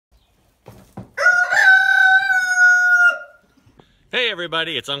Hey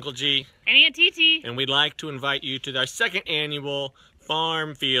everybody, it's Uncle G. And Aunt TT. And we'd like to invite you to our second annual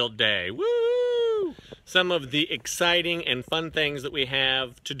Farm Field Day. Woo! Some of the exciting and fun things that we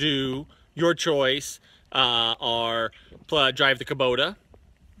have to do, your choice, are drive the Kubota.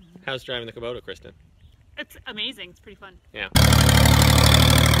 How's driving the Kubota, Kristen? It's amazing. It's pretty fun. Yeah.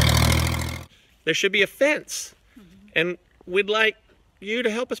 There should be a fence, and we'd like you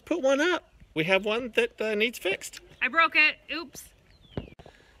to help us put one up. We have one that needs fixed. I broke it. Oops.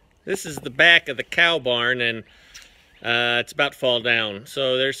 This is the back of the cow barn, and it's about to fall down.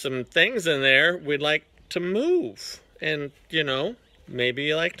 So there's some things in there we'd like to move. And, you know, maybe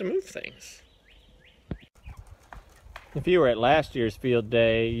you like to move things. If you were at last year's field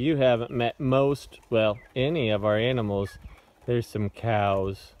day, you haven't met any of our animals. There's some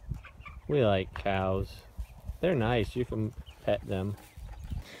cows. We like cows. They're nice. You can pet them.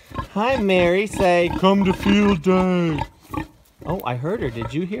 Hi, Mary. Say, come to field day. Oh, I heard her.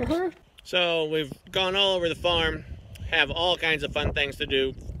 Did you hear her? So we've gone all over the farm, have all kinds of fun things to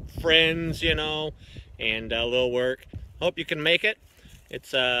do. Friends, you know, and a little work. Hope you can make it.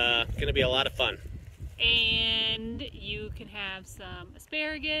 It's going to be a lot of fun. And you can have some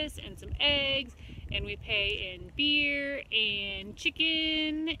asparagus and some eggs, and we pay in beer and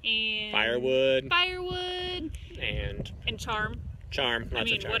chicken and Firewood. And charm. Charm.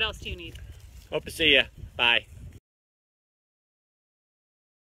 Lots of charm. What else do you need? Hope to see you. Bye.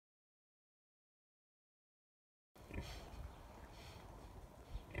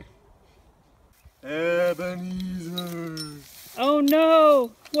 Ebenezer! Oh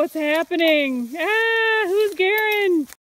no! What's happening? Ah! Who's Garen?